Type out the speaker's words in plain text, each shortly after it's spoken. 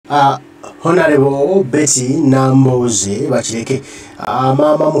Honorable Betty Nambooze Atade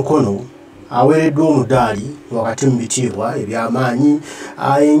Mama Mukono awereddwa omudaali wakati mu bitiibwa eby'amaanyi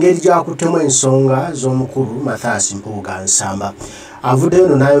engeri gy'akuttemu ensonga z'omukulu Mathias Mpuuga Nsamba. Avuddeyo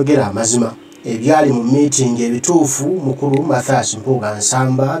nno n'ayogera amazima ebyali mu miitingi ebituufu mukulu Mathias Mpuuga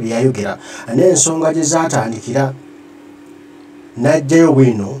Nsamba bye yayogera n'ensonga gye zaatandikira. N'ajjayo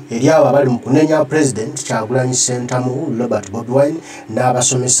bwino eri abo abali mu kunenya President Kyagulanyi Ssentamu Robert Bobi Wine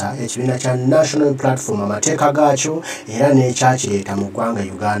n'abasomesa ekibiina kya National Platform amateeka gaakyo era n'ekyakireeta mu ggwanga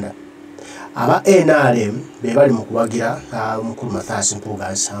Uganda. Aba NRM be bali mu kuwagira omukulu Mathias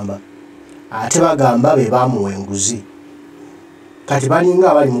Mpuuga Nsamba ate bagamba be baamuwa enguzi. Kati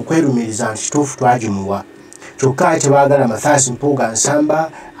balinga abali mu kwerumiriza nti kituufu twagimuwa kyokka tebaagala Mathias Mpuuga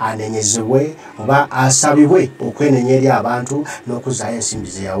Nsamba anenyezebwe oba asabibwe okwenenya eri abantu n'okuzaayo ensimbi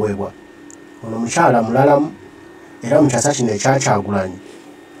ze yaweebwa. Ono mukyala mulalamu era mu kyasa kino ekya Kyagulanyi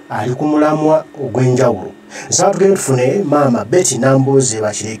ali ku mulamwa ogw'enjawulo. Nsaba tugende tufune Maama Betty Nambooze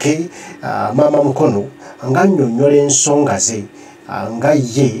Atade Mama Mukono nga nnyonnyola ensonga ze nga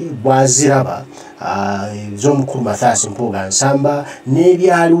ye bw'aziraba z'omukulu Mathias Mpuuga Nsamba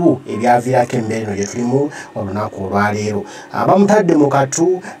n'ebyaliwo ebyaviirako embeera eno gye tulimu olunaku olwaleero. Bamutadde mu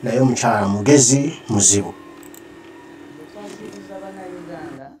katu naye omukyala mugezi muzibu. Twakiriza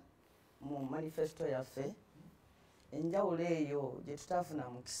bannayuganda mu manifesto yaffe enjawulo eyo gye tutaafuna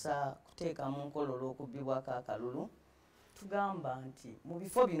mukisa kuteeka mu nkola olw'okubbibwako akalulu tugamba nti mu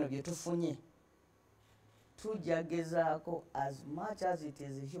bifo bino bye tufunye tujja gezaako as much as it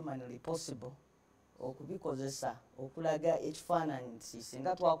is humanly possible okubikozesa okulaga ekifaananyi nti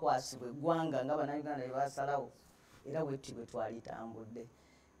singa twakwasibwa eggwanga nga bannayuganda bye basalawo era bwetti bwe twalitambudde.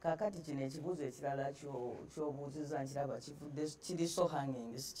 Kaakati kino ekibuuzo ekirala ky'obuuziza nkiraba kivudde kiri so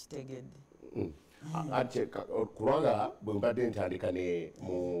hanging sikitegedde. Ate kubanga bwe mbadde ntandika ne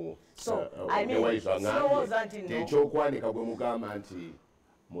mu tekyokwanika gwe mugamba nti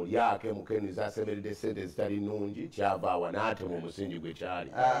mulyake mukeniza asemeredde sente zitali nnungi kyavaawa n'ate mu musingi gwe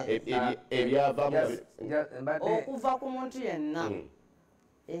kyali ebyavamu okuva ku muntu yenna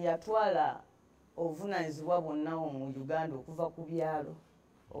eyatwala obuvunaanyizibwa bwonna mu Uganda okuva ku byalo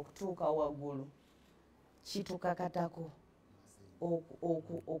okutuuka waggulu kitukakatako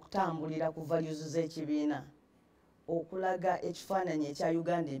okutambulira ku values z'ekibiina okulaga ekifaananyi ekya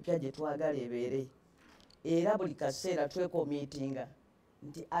Uganda empya gye twagala ebeere era buli kaseera twekomiitinga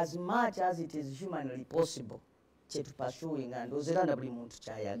nti as much as it is humanly possible kyetupasuwinga ndowooza era na buli muntu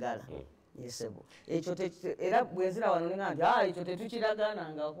kyayagala yesebo ekyo era bwenzira wano ninga nti ekyo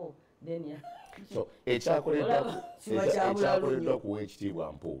tetukiraganangako then so ekyakoleddwa kuwa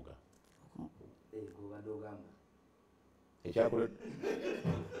ekitiibwa Mpuuga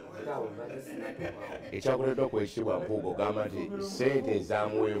ekyakoleddwa kuwa ekitiibwa Mpuuga ogamba nti sente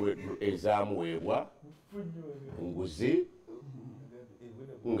ezaamuweebwa nguzi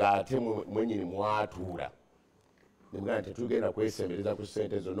ng'ate mwenyini mwatuula nemugamba nti tetugenda kwesembereza ku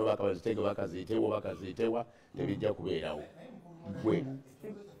ssente zonna oba bakazitege bakaziyitewa tebijja kubeerawo gwe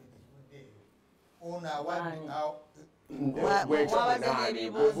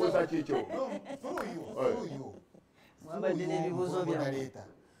buuza kikyo mwabadde n'ebibuuzo byaleeta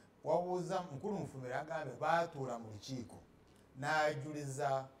wabuuza mukulu Mufumira agambe baatuula mu lukiiko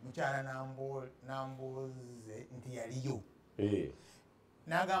n'ajuliza mukyala Nambooze nti yaliyo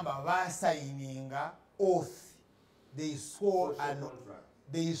n'agamba baasayininga oath they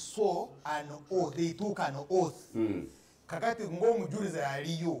took an oath kakati ng'omujuliza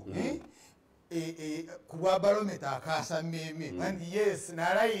yaliyo ku lwa balometa akaasa mmeme nti yes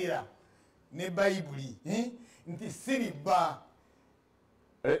nalayira ne bayibuli nti siribba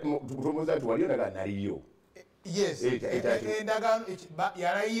tumuuza nti waliyo naga naliyo yes endagaano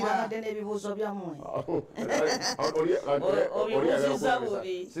yalayira mwabadde n'ebibuuzo byammwe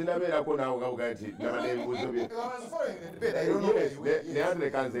sinabeerako naawe gabuga nti naba n'ebibuuzo bye naye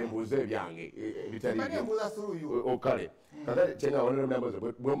leka nze embuuzo ebyange bitali okale kakati kyenga Honorable Nambooze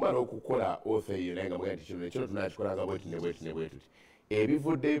bwe mumala okukola oath eyo naye nga mugaa nti kino nekino tunakikolanga bwetu ne bwetu ne bwetuti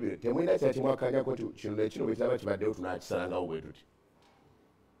ebivudde ebyo temulina kya kimwakkanyako ti kino nekino bwe kiraba kibaddewo tunakisalangawo bwe tuti.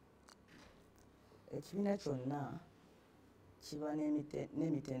 Ekibiina kyonna kiba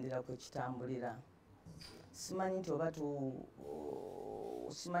n'emitendera kwe kitambulira. Simanyi nti oba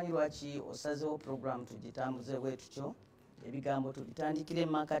simanyi lwaki osazeewo puroguramu tugitambuze bwe tutyo ebigambo tubitandikire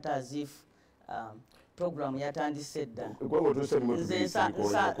Makati azifu puroguramu yatandise dda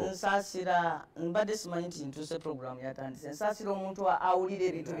nsaasira mbadde simanyi nti ntuuse puroguramu yatandise nsaasira omuntu awulira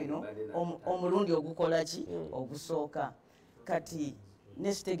ebintu bino omulundi ogukola ki ogusooka kati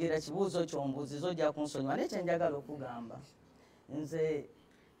nesitegeera kibuuzo kyombuuziza ojja kunsonyiwa naye kyenjagala okugamba nze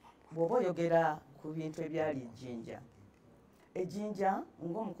bw'oba oyogera ku bintu ebyali ejjinja ejjinja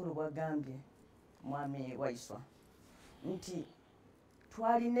ng'omukulu bwagambye mwami Waiswa nti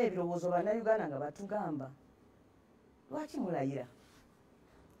twalina ebirowoozo bannayuganda nga batugamba lwaki mulayira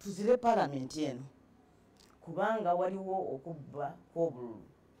tuzire palamenti eno kubanga waliwo okubba kw'obululu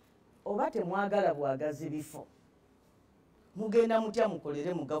oba temwagala bwagazi bifo mugenda mutya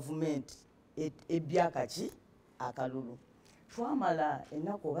mukolere mu gavumenti ebyakaki akalulu twamala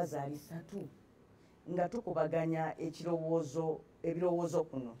ennaku oba zaali 3 nga tukubaganya ebirowoozo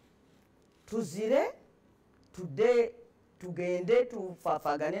kuno tuzire tudde tugende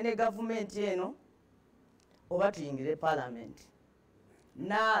tufaafagane ne gavumenti eno oba tuyingire palamenti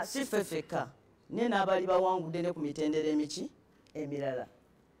na sifefeka ne n'abali bawangudde ne ku mitendera emiki emirala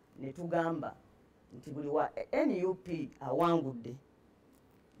ne tugamba nti buli wa NUP awangudde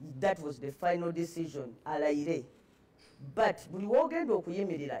that was the final decision alayire but buli wogenda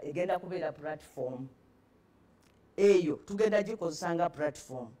okuyimirira egenda kubeera platform eyo tugenda gikozesanga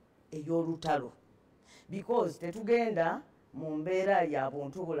platform ey'olutalo because tetugenda mu mbeera ya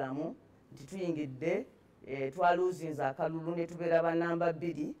buntu bulamu nti tuyingidde twaluzinza akalulu ne tubeera banamba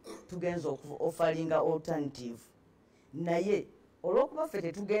 2 tugenza okuofalinga alternative naye olw'okuba ffe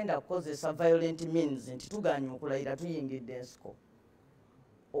tetugenda kukozesa violent means nti tuganya okulayira tuyingidde ensiko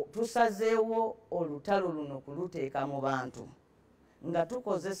tusazeewo olutalo luno kuluteeka mu bantu nga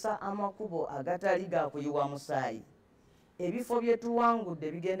tukozesa amakubo agatali ga kuyiwa musaayi ebifo bye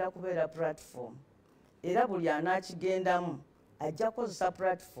tuwangudde bigenda kubeera platform era buli anaakigendamu ajja kukozesa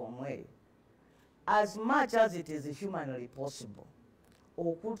platform eyo as much as it is humanly possible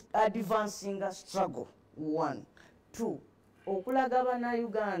advancinga struggle 1 2 okulaga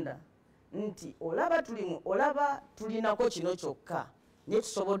bannayuganda nti olaba tulinako kino kyokka ne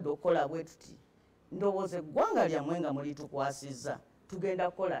tusobodde okukola bwe tuti ndowooza eggwanga lyammwe nga mulitukwasizza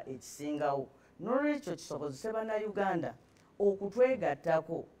tugenda kukola ekisingawo n'olwekyo kisobozese bannayuganda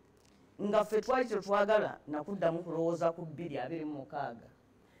okutwegattako nga ffe twali tetwagala nakuddamu kulowooza ku 2026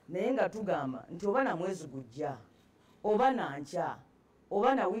 naye nga tugamba nti oba na mwezi gujja oba na nkya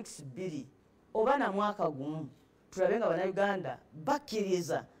oba na weeks 2 oba na mwaka gumu tulabe nga bannayuganda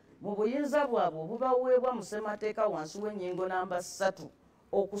bakkiriza mu buyinza bwabwe obubaweebwa mu ssemateeka wansi w'ennyingo namba 3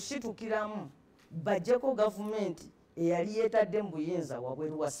 okusitukiramu bajjeko gavumenti eyali yeetadde mu buyinza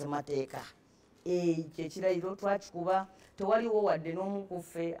wabweru wa ssemateeka ekyo ekirayiro twakikuba tewaliwo wadde n'omu ku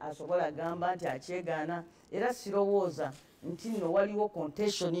ffe asobola gamba nti akyegaana era sirowooza nti nno waliwo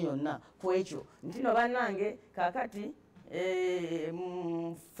contention yonna ku ekyo nti no bannange kaakati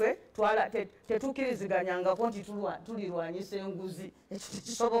ffe tetukkiriziganyangako nti tulirwanyisa enguzi ekyo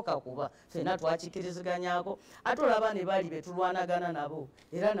tekisoboka kuba ffenna twakikkiriziganyako ate olaba ne baali betulwanagana nabo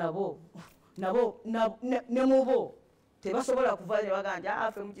era nabo ne mubo tebasobola kuva ne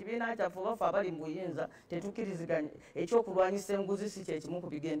bagamba ffe mu kibiina kyaffe obafe abali mu buyinza tetukkiriziganya ekyokulwanyisa enguzi si kyekimu ku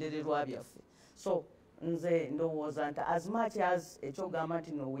bigendererwa byaffe so nze ndowooza nti as much as ekyogamba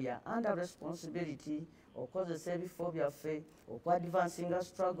nti no we are under responsibility okukozesa ebifo byaffe okuadvancinga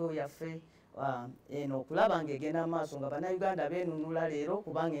struggle yaffe eno okulaba ng'egenda mu maaso nga bannayuganda beenunula leero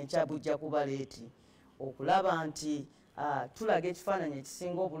kubanga enkya bujja kuba leeti okulaba nti tulaga ekifaananyi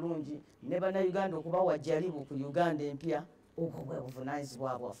ekisinga obulungi ne bannayuganda okuba wajjalibu ku uganda empya obwo bwe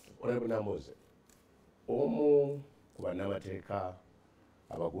buvunaanyizibwa bwaffe. Honorable Nambooze, omu ku bannamateeka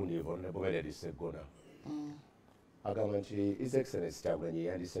abagundiivu Honorable Medard Sseggona agamba nti His Excellency Kyagulanyi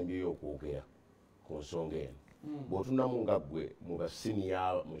yandisembyeyo okwogera ku nsonga eno bw'otunamu nga ggwe mu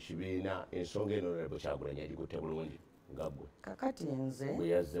basiniya mu kibiina ensonga eno Honorable Kyagulanyi agikutte bulungi nga ggwe kakati bwe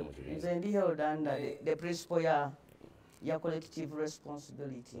yazze mu kibiina nze ndi held under the principle ya collective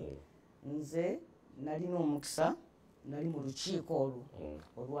responsibility nze nalina omukisa nali mu lukiiko olwo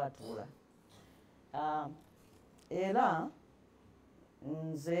olwatuula era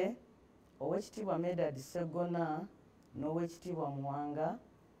nze owekitiibwa Medard Sseggona n'owekitiibwa Muwanga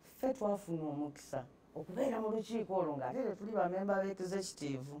ffe twafuna omukisa okubeera mu lukiiko olwo ng'ate tetuli bamemba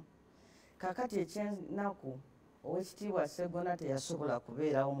b'executive kakati ekyennaku owekitiibwa Sseggona teyasobola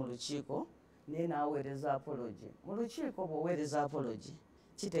kubeerawo mu lukiiko naye n'aweereza apology mu lukiiko bw'oweereza apology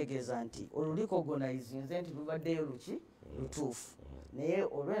kitegeeza nti olulicognize nti lubaddeyo lutuufu naye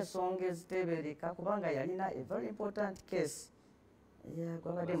olw'ensonga eziteebereka kubanga yalina a very important case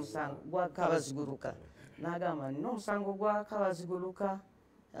gwabadde musango gwa kabaziguluka n'agamba nina omusango gwa kabaziguluka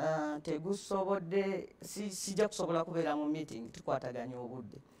tegusobodde sijja kusobola kubeera mu meeting tukwataganya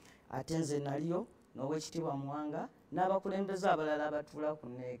obudde ate nze nalyo n'owekitiibwa Muwanga n'abakulembeze abalala abatuula ku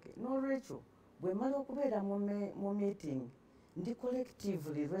nneeke n'olwekyo bwe mala okubeera mu meeting ndi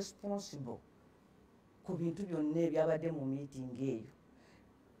collectively responsible ku bintu byonna ebyabadde mu meeting eyo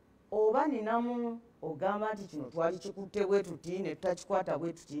oba ninamu ogamba nti kino twali kikutte bwe tuti ne tutakikwata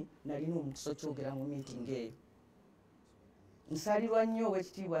bwe tuti nalina omukisa okyogera mu meeting eyo. Nsalirwa nnyo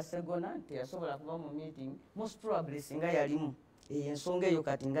ow'ekitiibwa Sseggona nti yasobola kuba mu meeting most probably singa yalimu ensonga eyo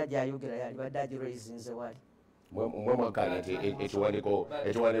kati nga gy'ayogera yalibadde agiraisinze wali. Mwe mwakanya nti ekiwandiiko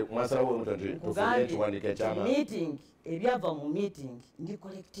mwasalawo omuntu nti tufune ekiwandiiko ekyama meeting ebyava mu meeting ndi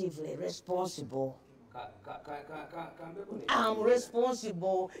collectively responsible. I'm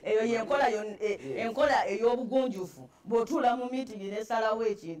responsible. Eyo yenkola ey'obugunjufu bw'otuula mu meeting n'esalawo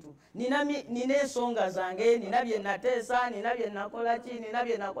ekintu nina ensonga zange nina bye nateesa nina bye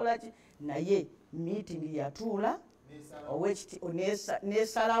nakola ki naye meeting yatuula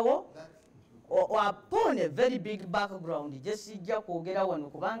n'esalawo upon a very big background gye sijja kwogera wano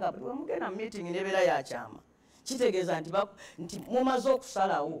kubanga buli we mugenda mu meeting n'ebeera yakyama. Kitegeeza nti mumaze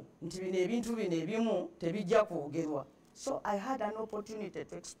okusalawo nti bino ebintu bino ebimu tebijja kwogerwa. So I had an opportunity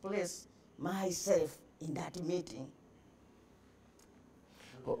to express myself in that meeting.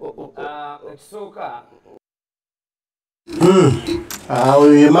 Ekisooka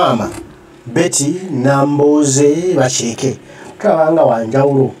awo ye maama Betty Nambooze Atade tulabanga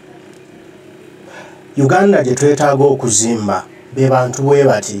wanjawulo. Uganda gye twetaaga okuzimba be bantu bwe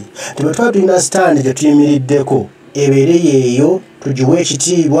bati bwe tuba tulina stand gye tuyimiriddeko ebeere yeeyo tugiwe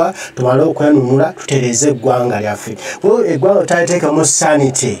ekitiibwa tumale okwenunula tutereeze eggwanga lyaffe. Eggwanga tutaliteekamu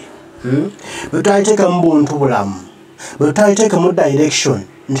sanity, bwe tutaliteekamu buntu bulamu, bwe tutaliteekamu direction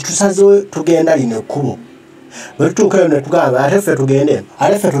nti tusazeewo tugenda lino ekkubo bwe tutuukayo ne tugamba ate ffe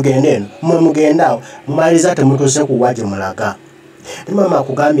tugende eno mmwe mugenda awo mumaliriza temutuuse kuwa gye mulaga. Ne maama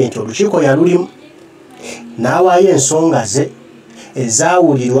akugambye nti olukiiko yalulimu n'awaayo ensonga ze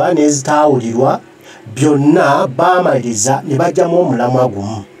ezaawulirwa n'ezitaawulirwa byonna baamaliriza ne bajjamu omulamwa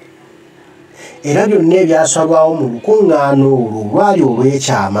gumu. Era byonna ebyasalwawo mu lukuŋŋaana olwo lwali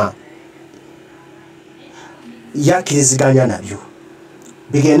olw'ekyama yakkiriziganya nabyo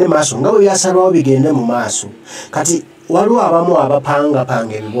bigende maaso nga bwe byasalwawo bigende mu maaso. Kati waliwo abamu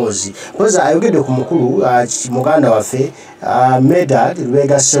abapangapanga ebiboozi mpozi ayogedde ku mukulu muganda waffe Medad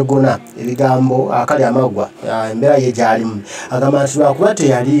Lubega Sseggona ebigambo akali amaggwa embeera ye gy'alimu agamba nti lwakuba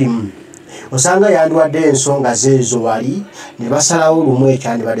teyaliimu osanga yandiwadde ensonga zeezo wali ne basalawo lumu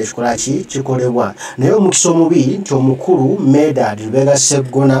ekyandibadde kikola kikolebwa. Naye omukisa omubi nti omukulu Medad Lubega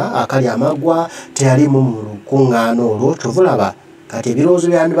Sseggona akali amaggwa teyalimu mu lukuŋŋaana olwo. Tovulaba kati ebirowoozo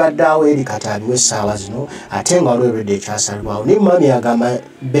byandibadde awo eri kati aliwo essaawa zino ate nga waliwo ebirwadde ekyasalibwawo. Naye mami yagamba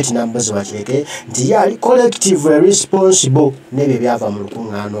Betty Nambooze Atade nti ye ali collectively responsible n'ebyo ebyava mu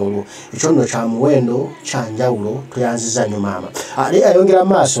lukuŋŋaana olwo. Ekyo nno kya muwendo kya njawulo tweyanziza nnyo maama. Naye ayongera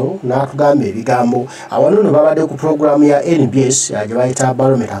maaso n'atugamba ebigambo awano no babadde ku puroguramu ya NBS gye bayita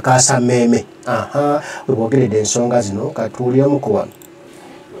Barometer akaasa mmeeme we boogeredde ensonga zino katuuliremu wano.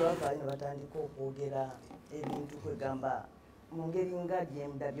 Batandika okwogera ebintu kwegamba mu ngeri nga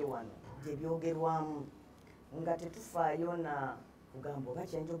gyemudabye wano gye byogerwamu nga tetufaayo na kugamba oba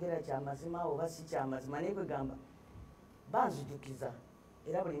kyenjogera kya mazima oba si kya mazima naye kwegamba banzijukiza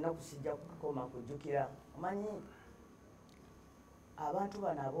era buli nnaku sijja kukoma kujjukira. Omanyi abantu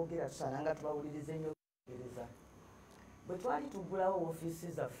bano aboogera tusaana nga tubawuliriza ennyo okugereza. Bwe twali tuggulawo woofiisi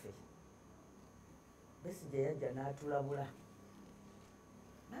zaffe Besigye yajja n'atulabula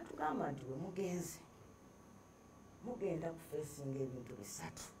n'atugamba nti we mugenze mugenda kufeesinga ebintu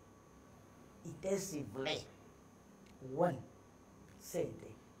bisatu intensively. 1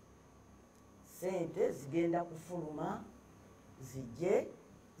 sente zigenda kufuluma zijje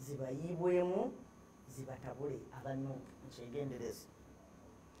zibayiibwemu zibatabule abanno mukyegendereza.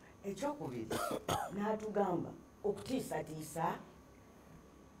 Ekyokubiri n'atugamba okutiisatiisa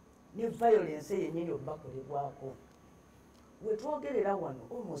ne violence yennyini obakolebwako. We twogerera wano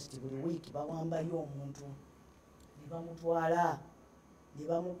almost buli wiiki bawambayo omuntu ne bamutwala ne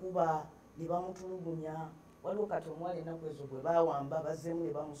bamukuba ne bamutulugunya. Waliwo kati omuwala ennaku ezo gwe baawamba bazzeemu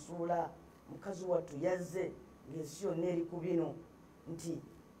ne bamusuula. Mukazi wattu yazze ng'ensi yonna eri ku bino nti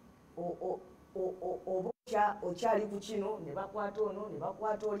oba okyali ku kino ne bakwata ono ne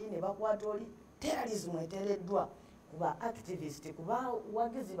bakwata oli ne bakwata oli. Terrorism eteereddwa kuba activist kuba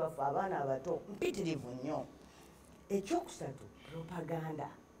wagizi baffe abaana abato mpitirivu nnyo. Ekyokusatu propaganda.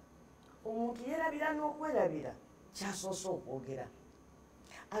 Omuntu yeerabira n'okwerabira kyasoose okwogera.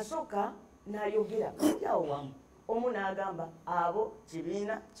 Asooka n'ayogera awo wamu omu n'agamba abo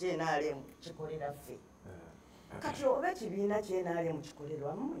kibiina kyenaalemu kikolera ffe. Kati oba ekibiina kyenaalemu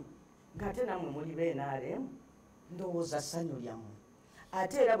kikolerwa mmwe ng'ate nammwe muli beenaalemu ndowooza ssanyu lyammwe.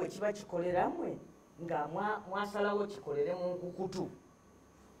 Ate era bwe kiba kikolera mmwe nga mwasalawo kikolere mu nkukutu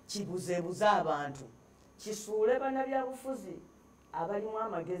kibuzeebuze abantu kisuule bannabyabufuzi abalimu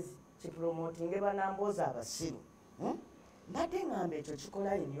amagezi kipromotinge banambooze abasiru mbadde ngamba ekyo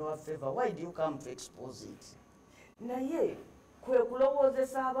kikola in your favor. Why do you come to expose it? Naye kwe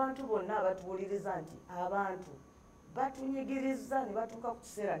kulowoozesa abantu bonna abatuwuliriza nti abantu batunyigiriza ne batuuka ku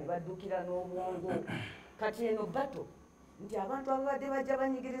kiseera ne baddukira n'obwongo. Kati eno bato nti abantu ababadde bajja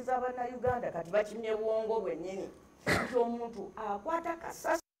banyigiriza abannayuganda kati bakimye bwongo bwennyini nti omuntu akwata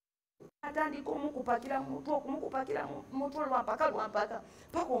kasasi atandika omukupakira mu mutwe okumukupakira mu mutwe lwampaka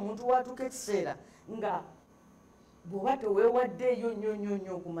paka omuntu watuuka ekiseera nga bw'oba teweewaddeeyo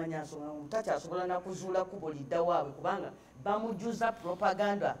nnyo okumanya nsonga takyasobola nakuzuula kubo lidda waabwe kubanga bamujjuza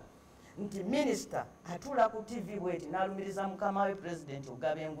propaganda nti minisita atuula ku TV bweti n'alumiriza mukama we pulezidenti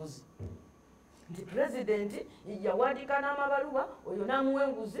ogaba enguzi nti pulezidenti yawandiika n'amabaluwa oyo n'amuwa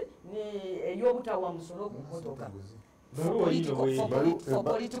enguzi ey'obutawa musolo ku mmotoka for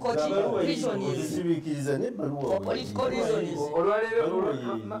political reasons.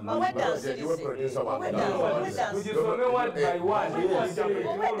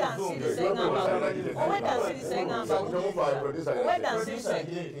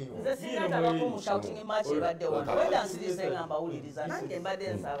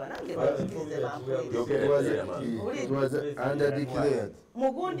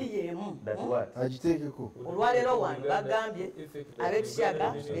 Mugundi yemu agitekeko olwaleero wano bagambye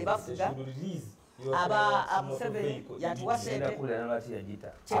ab'ekisyaga be bafuga aba Museveni yatuwa sente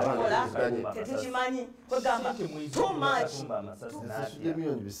kyetukola tetukimanyi kwegamba too much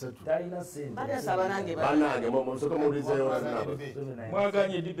badensaba nange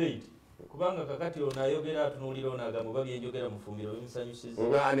mwaganye debate kubanga kakati ono ayogera atunuulira ono agamba oba byenjogera mu ffumbiro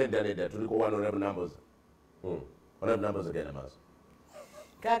bimusanyusiza nedda tuliko wano honorable numbers agenda maaso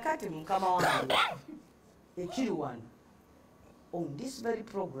kakati mukama wange ekiri wano on this very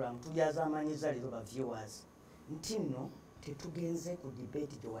program tujaza amanyiza leero ba viewers nti nno tetugenze ku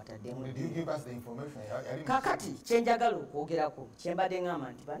debate gyewataddemu kakati kyenjagala okwogerako kyembadde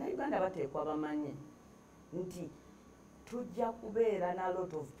ngamba nti bannayuganda bateekwa bamanye nti tujja kubeera na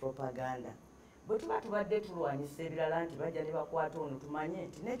lot of propaganda bwe tuba tubadde tulwanyisa ebirala nti bajja ne bakwata ono tumanye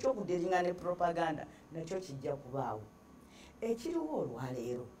nti n'ekyokuderinga ne propaganda nakyo kijja kubaawo. Ekiriwo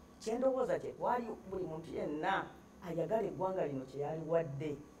olwaleero kyendowooza kyekwali buli muntu yenna ayagala eggwanga lino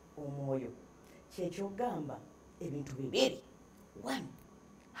kyeyaliwadde omwoyo kyekyogamba ebintu bibiri. One,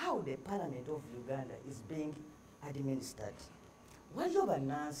 how the Parliament of Uganda is being administered. Waliyo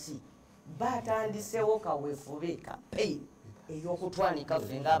bannansi batandisewo kaweefube campaign ey'okutwanika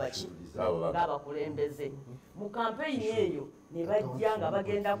ffe ng'abakulembeze. Mu campaign eyo ne bajja nga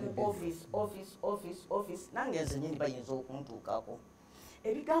bagenda ku office nange nze nyini bayinza okuntuukako.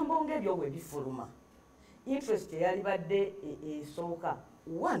 Ebigambo ng'ebyo bwe bifuluma interest eyali badde esooka.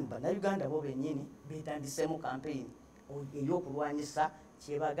 One, bannayuganda bo bennyini beetandisemu campaign ey'okulwanyisa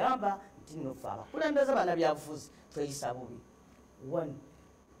kyebagamba nti nno ffe abakulembeze bannabyabufuzi tweyisa bubi. One,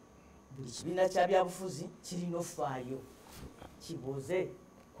 buli kibiina kya byabufuzi kirina ofaayo kibuuze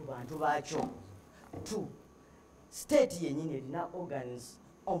ku bantu baakyo. Two, state yennyini erina organs,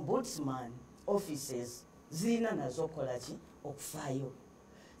 ombudsman offices zirina nazo okukola ki okufaayo.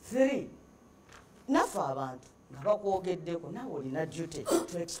 Three, naffe abantu nga bakwogeddeko naawe olina duty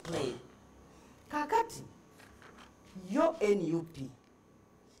to explain. Kakati yo NUP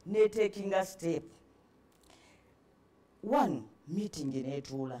netekinga step. One, meeting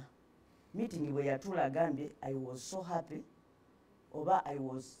netuula. Meeting bwe yatuula agambye I was so happy oba I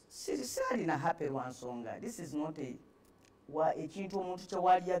was sirina happy lwa nsonga. This is not ekintu omuntu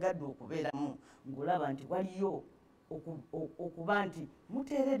kyewali yagadde okubeeramu ng'olaba nti waliyo okuba nti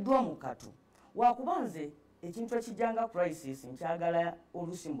muteereddwa mu katu. Wakuba nze ekintu ekijjanga crisis nkyagala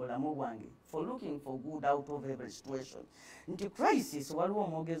oluusi mu bulamu bwange for looking for good out of every situation. Nti crisis waliwo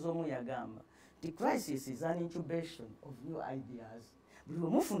omwogezi omu yagamba nti crisis is an incubation of new ideas. Buli we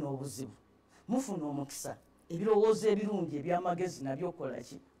mufuna obuzibu mufuna omukisa ebirowoozo ebirungi ebyamagezi nabyo kola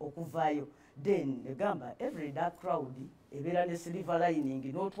ki okuvaayo. Then negamba every dark crowd ebeera ne silver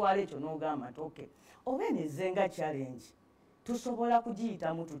lining n'otwala ekyo n'ogamba nti okay oba enezenga challenge tusobola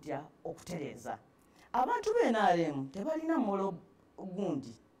kugiyitamu tutya okutereeza. Abantu b'NRM tebalina mmolo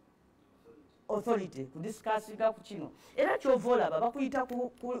gundi authority kudiscussiga ku kino era kyova olaba bakuyita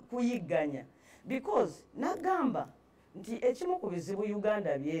kuyigganya because nagamba nti ekimu ku bizibu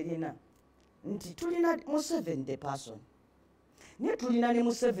Uganda byerina nti tulina Museveni the person ne tulina ne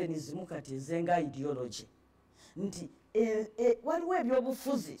Museveni zimu kati ezenga ideology nti waliwo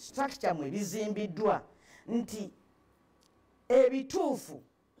ebyobufuzi structure mwe bizimbiddwa nti ebituufu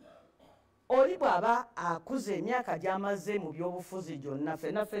oli bw'aba akuze emyaka gy'amaze mu byobufuzi gyonna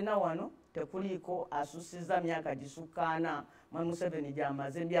ffenna wano tekuliiko asusiza myaka gisukkaana Museveni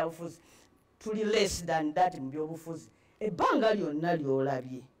gy'amaze ebyabufuzi tuli less than that mu byobufuzi. Ebbanga lyonna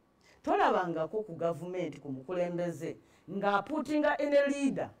ly'olabye tolabangako ku gavumenti ku mukulembeze ng'apuutinga ene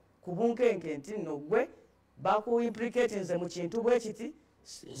leader ku bunkenke nti nno gwe bakuimplicatinze mu kintu bwe kiti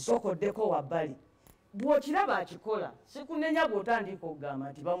sokoddeko wabbali. Bw'okiraba akikola sikunenya bw'otandika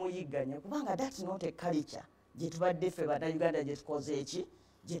okugamba nti bamuyigganya kubanga that's not a culture gye tubadde ffe bannayuganda gye tukoze eki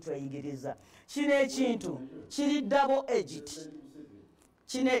gye tweyigiriza. Kino ekintu kiri double edged.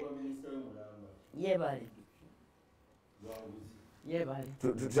 Kino yebale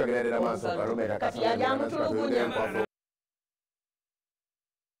tutegerera maaso Kalomera kati yali amutulugunya.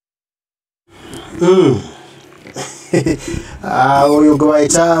 Oyo gwe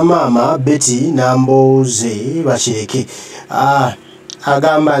bayita maama Betty Nambooze Bakireke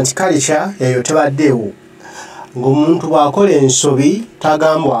agamba nti kalica eyo tebaddeewo, ng'omuntu bw'akola ensobi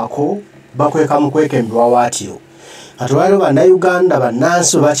tagambwako bakweka mukweka emiwawaatiro. Kati waliwo bannayuganda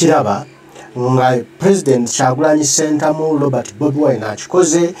bannansi bwe bakiraba nga President Kyagulanyi Ssentamu Robert Bobi Wine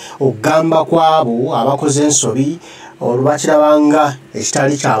akikoze okugamba kw'abo abakoze ensobi olubakirabanga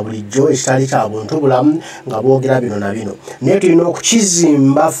ekitali kya bulijjo ekitali kya buntu bulamu nga boogera bino na bino. Naye tulina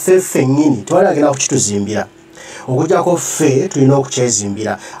okukizimba ffe ffennyini, tewalagenda kukituzimbira. Okujjako ffe tulina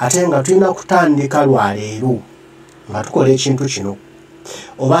okukyezimbira ate nga tulina kutandika lwaleero nga tukola ekintu kino.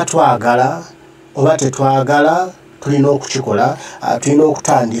 Oba twagala oba tetwagala tulina okukikola. Tulina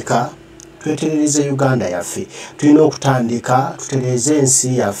okutandika tweterereze Uganda yaffe, tulina okutandika tutereze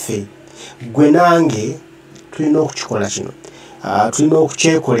ensi yaffe. Gwe nange tulina okukikola kino, tulina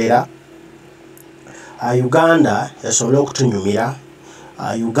okukyekolera. Uganda esobole okutunyumira,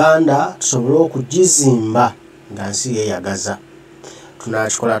 Uganda tusobole okugizimba nga nsi yeeyagaza.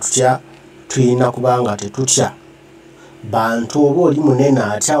 Tunakikola tutya? Tulina kubanga tetutya bantu, oba oli munene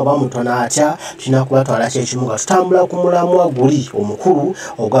atya oba mutono atya, tulina kubatwala kyekimu nga tutambula ku mulamwa guli omukulu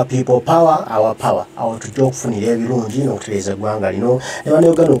ogwa people power, our power. Awo tujja okufunira ebirungi n'okutereeza eggwanga lino ne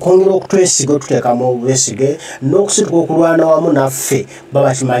bannayuganda okwongera okutwesiga otuteekamu obwesige n'okusituka okulwana wamu naffe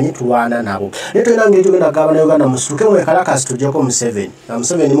baba kimanyi tulwana nabo. Naye tulina ngeri tugenda gaba bannayuganda musituke mwekalakasi tuggyeko Museveni.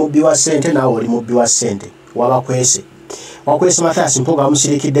 Museveni mubbi wa ssente, naawe oli mubbi wa ssente, wabakwese. Wakwese Mathias Mpuuga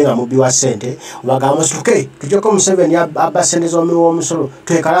amusirikidde nga mubbi wa ssente, bagamba musituke tuggyeko Museveni abba ssente z'omuwi w'omusolo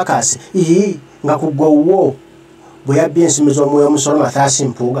twekalakasi. Nga ku ggwe wo bwe yabbye ensimbi z'omuwi w'omusolo Mathias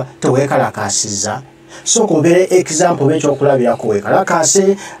Mpuuga teweekalakasizza. So kubeere example b'ekyokulabirako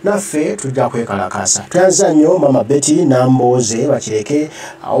weekalakase, naffe tujja kwekalakasa. Twanza nnyo Mama Betty Nambooze Bakireke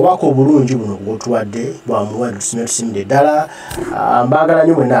obubaka obulungi buno bw'otuwadde bwa muwendo tusimye tusimidde ddala. Mbaagala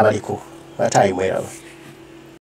nnyo mwenna abaliko bataayi mweraba.